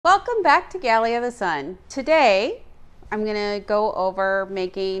Welcome back to Galley of the Sun. Today, I'm gonna go over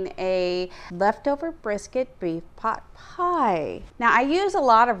making a leftover brisket beef pot pie. Now, I use a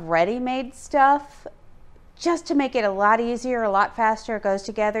lot of ready-made stuff just to make it a lot easier, a lot faster. It goes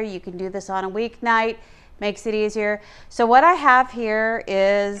together. You can do this on a weeknight, makes it easier. So what I have here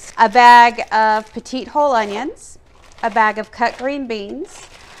is a bag of petite whole onions, a bag of cut green beans,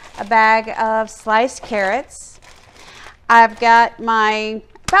 a bag of sliced carrots. I've got my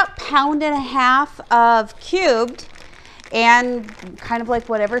about £1.5 of cubed and kind of like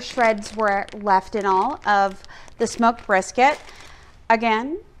whatever shreds were left in all of the smoked brisket.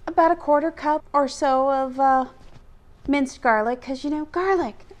 Again, about a 1/4 cup or so of minced garlic, because you know,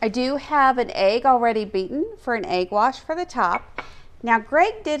 garlic. I do have an egg already beaten for an egg wash for the top. Now,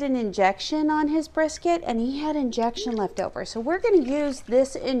 Greg did an injection on his brisket and he had injection left over. So we're going to use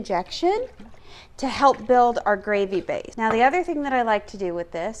this injection to help build our gravy base. Now, the other thing that I like to do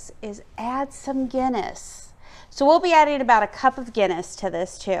with this is add some Guinness. So we'll be adding about a cup of Guinness to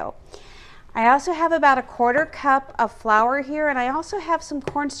this too. I also have about a 1/4 cup of flour here, and I also have some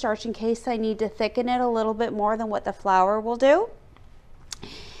cornstarch in case I need to thicken it a little bit more than what the flour will do.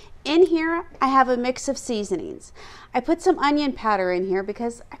 In here, I have a mix of seasonings. I put some onion powder in here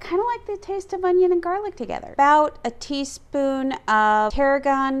because I kind of like the taste of onion and garlic together. About a teaspoon of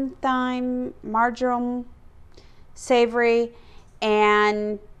tarragon, thyme, marjoram, savory,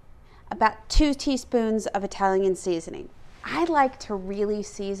 and about 2 teaspoons of Italian seasoning. I like to really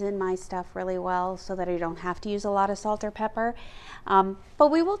season my stuff really well so that I don't have to use a lot of salt or pepper.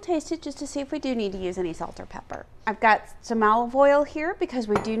 But we will taste it just to see if we do need to use any salt or pepper. I've got some olive oil here because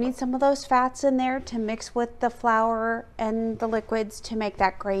we do need some of those fats in there to mix with the flour and the liquids to make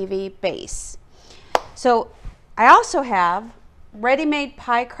that gravy base. So I also have ready-made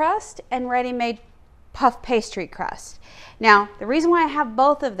pie crust and ready-made puff pastry crust. Now, the reason why I have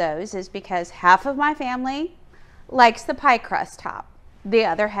both of those is because half of my family likes the pie crust top. The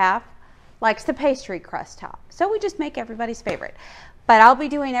other half likes the pastry crust top. So we just make everybody's favorite. But I'll be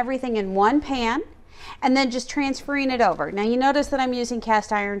doing everything in one pan and then just transferring it over. Now you notice that I'm using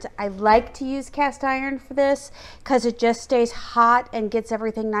cast irons. I like to use cast iron for this because it just stays hot and gets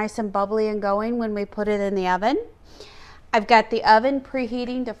everything nice and bubbly and going when we put it in the oven. I've got the oven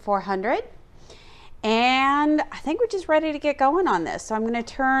preheating to 400. And I think we're just ready to get going on this. So I'm going to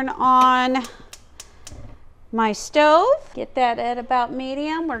turn on my stove, get that at about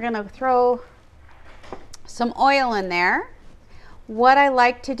medium. We're going to throw some oil in there. What I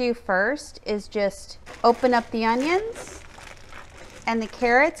like to do first is just open up the onions and the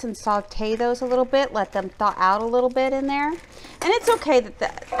carrots and saute those a little bit, let them thaw out a little bit in there. And it's okay that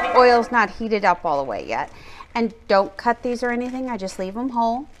the oil's not heated up all the way yet. And don't cut these or anything, I just leave them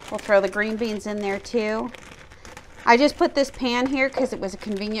whole. We'll throw the green beans in there too. I just put this pan here because it was a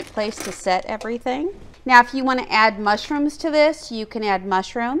convenient place to set everything. Now, if you want to add mushrooms to this, you can add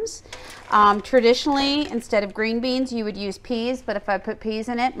mushrooms. Traditionally, instead of green beans, you would use peas, but if I put peas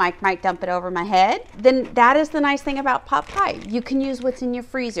in it, Mike might dump it over my head. Then that is the nice thing about pot pie. You can use what's in your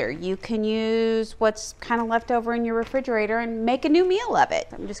freezer. You can use what's kind of left over in your refrigerator and make a new meal of it.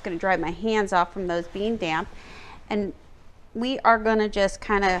 I'm just going to dry my hands off from those being damp. And we are going to just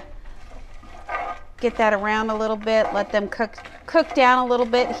kind of get that around a little bit, let them cook down a little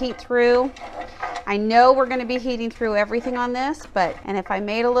bit, heat through. I know we're going to be heating through everything on this, and if I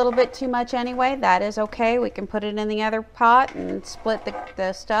made a little bit too much anyway, that is okay. We can put it in the other pot and split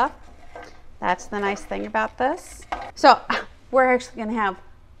the stuff. That's the nice thing about this. So we're actually going to have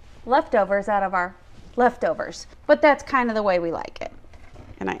leftovers out of our leftovers, but that's kind of the way we like it.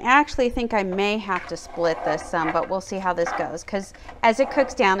 And I actually think I may have to split this some, but we'll see how this goes because as it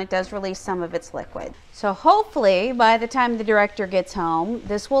cooks down, it does release some of its liquid. So hopefully by the time the director gets home,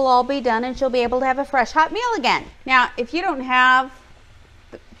 this will all be done and she'll be able to have a fresh hot meal again. Now, if you don't have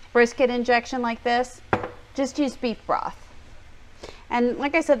brisket injection like this, just use beef broth. And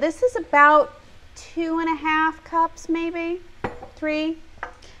like I said, this is about 2.5 cups, maybe 3.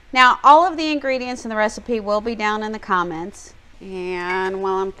 Now, all of the ingredients in the recipe will be down in the comments. And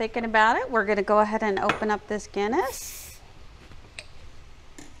while I'm thinking about it, we're going to go ahead and open up this Guinness.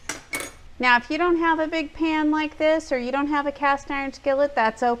 Now, if you don't have a big pan like this or you don't have a cast iron skillet,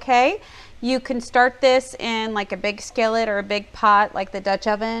 that's okay. You can start this in like a big skillet or a big pot like the Dutch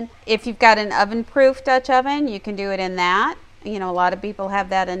oven. If you've got an oven-proof Dutch oven, you can do it in that. You know, a lot of people have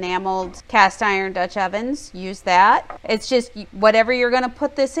that enameled cast iron Dutch ovens. Use that. It's just whatever you're going to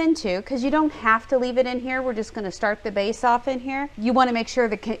put this into, because you don't have to leave it in here. We're just going to start the base off in here. You want to make sure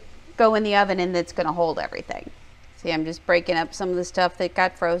that it go in the oven and that's going to hold everything. See, I'm just breaking up some of the stuff that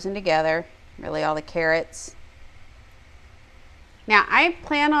got frozen together. Really all the carrots. Now I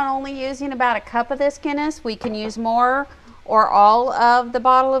plan on only using about a cup of this Guinness. We can use more or all of the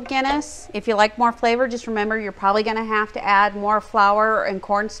bottle of Guinness. If you like more flavor, just remember you're probably going to have to add more flour and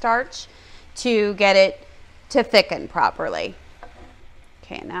cornstarch to get it to thicken properly.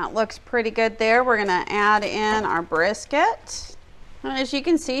 Okay, now it looks pretty good there. We're going to add in our brisket. And as you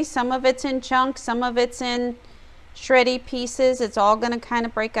can see, some of it's in chunks, some of it's in shreddy pieces. It's all going to kind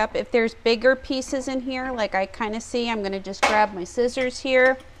of break up. If there's bigger pieces in here, like I kind of see, I'm going to just grab my scissors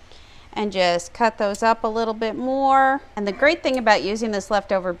here and just cut those up a little bit more. And the great thing about using this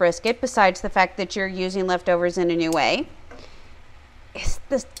leftover brisket, besides the fact that you're using leftovers in a new way, is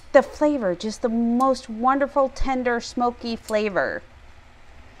the flavor, just the most wonderful, tender, smoky flavor.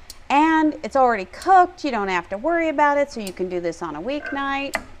 And it's already cooked. You don't have to worry about it, so you can do this on a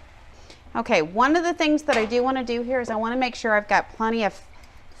weeknight. Okay, one of the things that I do want to do here is I want to make sure I've got plenty of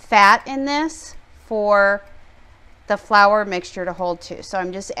fat in this for the flour mixture to hold to. So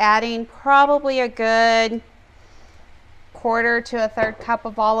I'm just adding probably a good 1/4 to 1/3 cup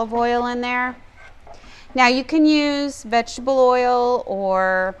of olive oil in there. Now you can use vegetable oil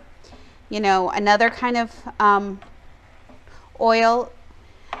or, you know, another kind of oil.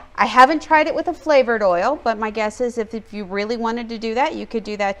 I haven't tried it with a flavored oil, but my guess is if you really wanted to do that, you could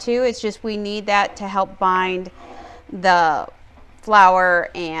do that too. It's just we need that to help bind the flour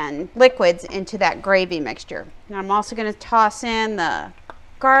and liquids into that gravy mixture. Now I'm also going to toss in the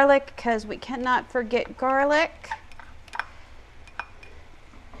garlic because we cannot forget garlic.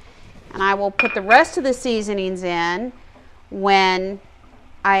 And I will put the rest of the seasonings in when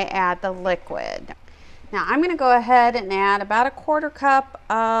I add the liquid. Now I'm going to go ahead and add about a 1/4 cup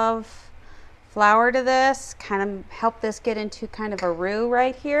of flour to this, kind of help this get into kind of a roux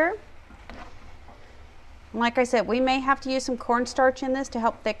right here. And like I said, we may have to use some cornstarch in this to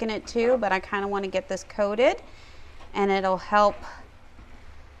help thicken it too, but I kind of want to get this coated, and it'll help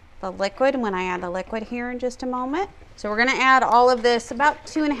the liquid when I add the liquid here in just a moment. So we're going to add all of this, about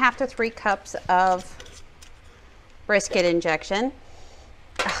 2.5 to 3 cups of brisket injection.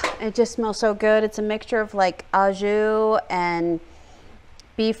 It just smells so good. It's a mixture of like au jus and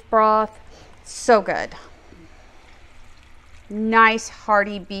beef broth. So good. Nice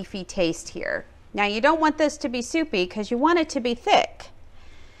hearty beefy taste here. Now you don't want this to be soupy because you want it to be thick.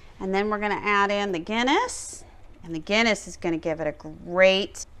 And then we're going to add in the Guinness, and the Guinness is going to give it a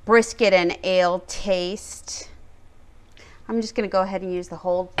great brisket and ale taste. I'm just going to go ahead and use the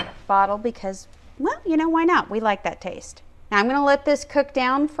whole bottle because, well, you know, why not? We like that taste. Now I'm going to let this cook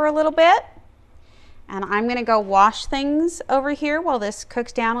down for a little bit, and I'm going to go wash things over here while this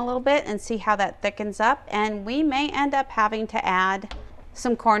cooks down a little bit and see how that thickens up. And we may end up having to add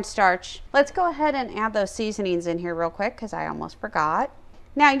some cornstarch. Let's go ahead and add those seasonings in here real quick because I almost forgot.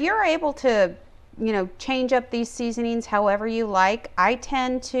 Now you're able to, you know, change up these seasonings however you like. I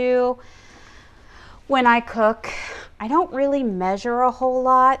tend to, when I cook, I don't really measure a whole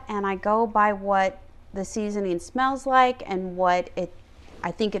lot, and I go by what the seasoning smells like and what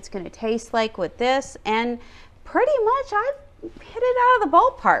I think it's going to taste like with this, and pretty much I've hit it out of the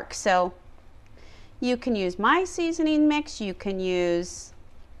ballpark. So you can use my seasoning mix, you can use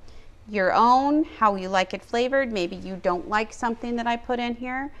your own, how you like it flavored. Maybe you don't like something that I put in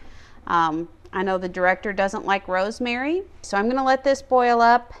here. I know the director doesn't like rosemary, so I'm going to let this boil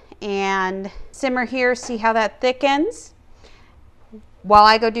up and simmer here, see how that thickens while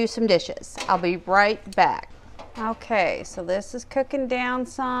I go do some dishes. I'll be right back. Okay, so this is cooking down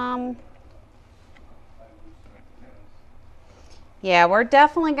some. Yeah, we're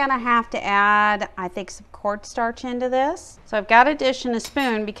definitely gonna have to add, I think, some cornstarch into this. So I've got a dish and a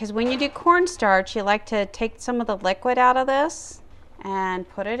spoon because when you do cornstarch, you like to take some of the liquid out of this and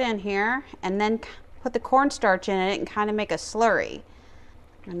put it in here, and then put the cornstarch in it and kind of make a slurry.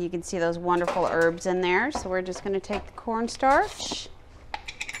 And you can see those wonderful herbs in there. So we're just gonna take the cornstarch.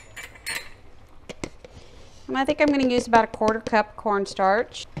 And I think I'm gonna use about a 1/4 cup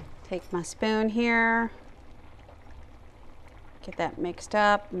cornstarch. Take my spoon here. Get that mixed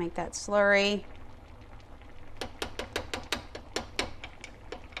up, make that slurry.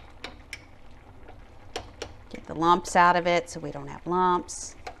 Get the lumps out of it so we don't have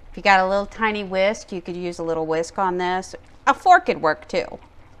lumps. If you got a little tiny whisk, you could use a little whisk on this. A fork could work too.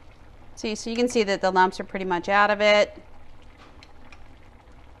 See, so you can see that the lumps are pretty much out of it.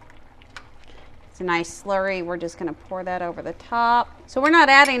 It's a nice slurry. We're just gonna pour that over the top. So we're not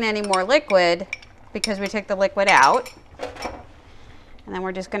adding any more liquid because we took the liquid out. And then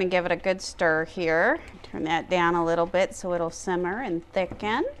we're just going to give it a good stir here. Turn that down a little bit so it'll simmer and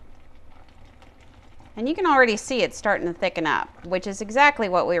thicken. And you can already see it starting to thicken up, which is exactly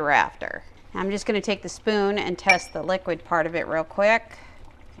what we were after. I'm just going to take the spoon and test the liquid part of it real quick.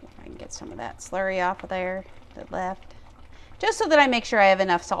 See if I can get some of that slurry off of there that left. Just so that I make sure I have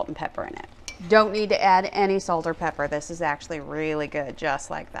enough salt and pepper in it. Don't need to add any salt or pepper. This is actually really good, just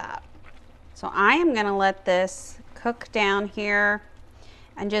like that. So I am going to let this cook down here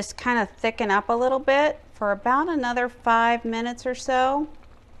and just kind of thicken up a little bit for about another 5 minutes or so.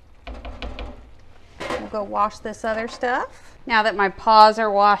 We'll go wash this other stuff. Now that my paws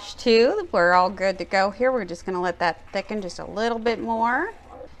are washed too, we're all good to go here. We're just going to let that thicken just a little bit more.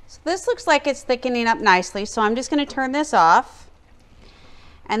 So this looks like it's thickening up nicely, so I'm just going to turn this off.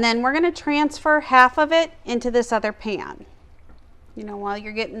 And then we're going to transfer half of it into this other pan. You know, while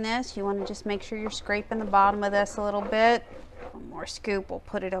you're getting this, you want to just make sure you're scraping the bottom of this a little bit. One more scoop, we'll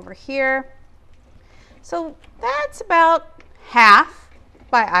put it over here. So that's about half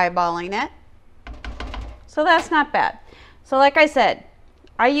by eyeballing it. So that's not bad. So like I said,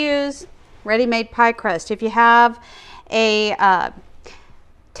 I use ready-made pie crust. If you have a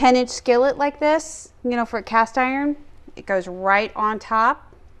 10-inch skillet like this, you know, for a cast iron, it goes right on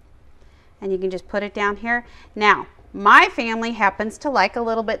top and you can just put it down here. Now, my family happens to like a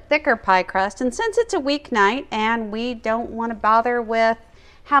little bit thicker pie crust, and since it's a weeknight and we don't want to bother with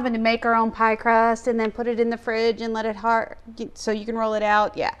having to make our own pie crust and then put it in the fridge and let it hard so you can roll it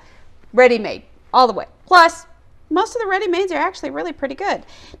out, yeah, ready-made all the way. Plus, most of the ready-mades are actually really pretty good.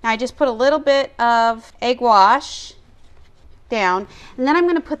 Now I just put a little bit of egg wash down, and then I'm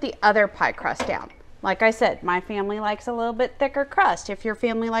going to put the other pie crust down. Like I said, my family likes a little bit thicker crust. If your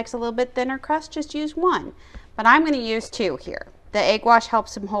family likes a little bit thinner crust, just use one. But I'm going to use two here. The egg wash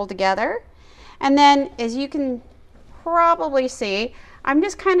helps them hold together. And then, as you can probably see, I'm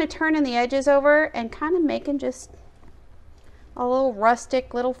just kind of turning the edges over and kind of making just a little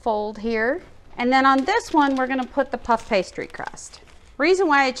rustic little fold here. And then on this one, we're going to put the puff pastry crust. Reason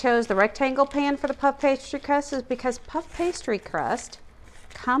why I chose the rectangle pan for the puff pastry crust is because puff pastry crust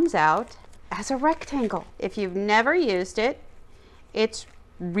comes out as a rectangle. If you've never used it, it's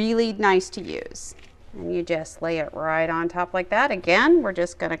really nice to use. And you just lay it right on top like that. Again, we're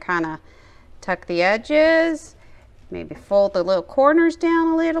just going to kind of tuck the edges, maybe fold the little corners down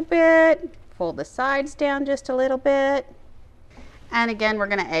a little bit, fold the sides down just a little bit. And again, we're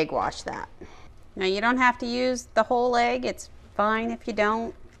going to egg wash that. Now you don't have to use the whole egg. It's fine if you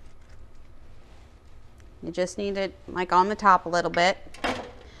don't. You just need it like on the top a little bit.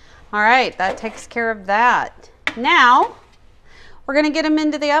 All right, that takes care of that. Now we're going to get them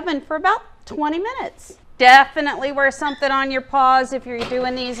into the oven for about 20 minutes. Definitely wear something on your paws if you're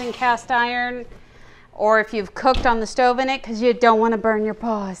doing these in cast iron, or if you've cooked on the stove in it, because you don't want to burn your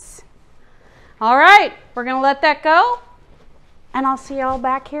paws. All right, we're going to let that go, and I'll see y'all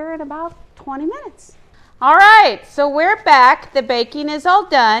back here in about 20 minutes. All right, so we're back. The baking is all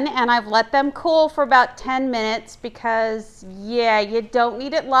done, and I've let them cool for about 10 minutes because, yeah, you don't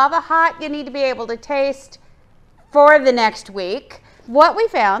need it lava hot. You need to be able to taste for the next week. What we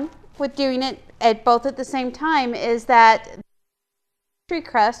found with doing it at both at the same time is that the pastry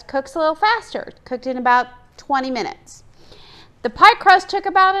crust cooks a little faster, cooked in about 20 minutes. The pie crust took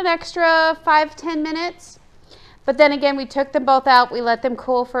about an extra 5-10 minutes. But then again, we took them both out. We let them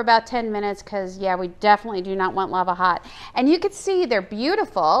cool for about 10 minutes because, yeah, we definitely do not want lava hot. And you can see they're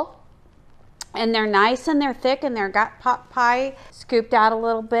beautiful, and they're nice, and they're thick, and they're got pot pie scooped out a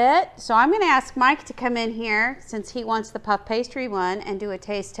little bit. So I'm going to ask Mike to come in here since he wants the puff pastry one and do a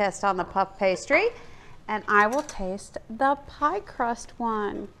taste test on the puff pastry. And I will taste the pie crust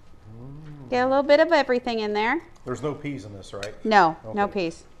one. Get a little bit of everything in there. There's no peas in this, right? No, okay. No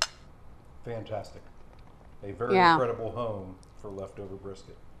peas. Fantastic. A very incredible home for leftover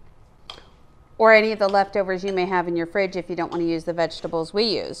brisket. Or any of the leftovers you may have in your fridge if you don't want to use the vegetables we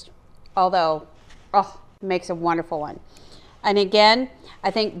used. Although, oh, it makes a wonderful one. And again, I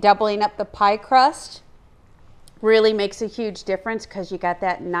think doubling up the pie crust really makes a huge difference because you got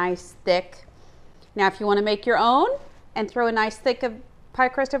that nice thick. Now, if you want to make your own and throw a nice thick of pie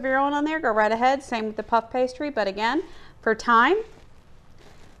crust of your own on there, go right ahead. Same with the puff pastry. But again, for time,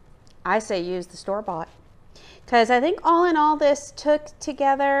 I say use the store-bought. Because I think all in all, this took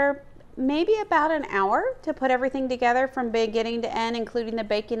together maybe about an hour to put everything together from beginning to end, including the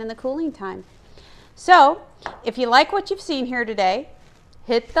baking and the cooling time. So if you like what you've seen here today,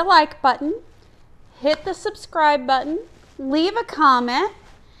 hit the like button, hit the subscribe button, leave a comment,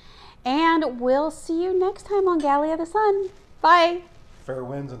 and we'll see you next time on Galley of the Sun. Bye. Fair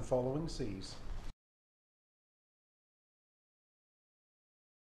winds and following seas.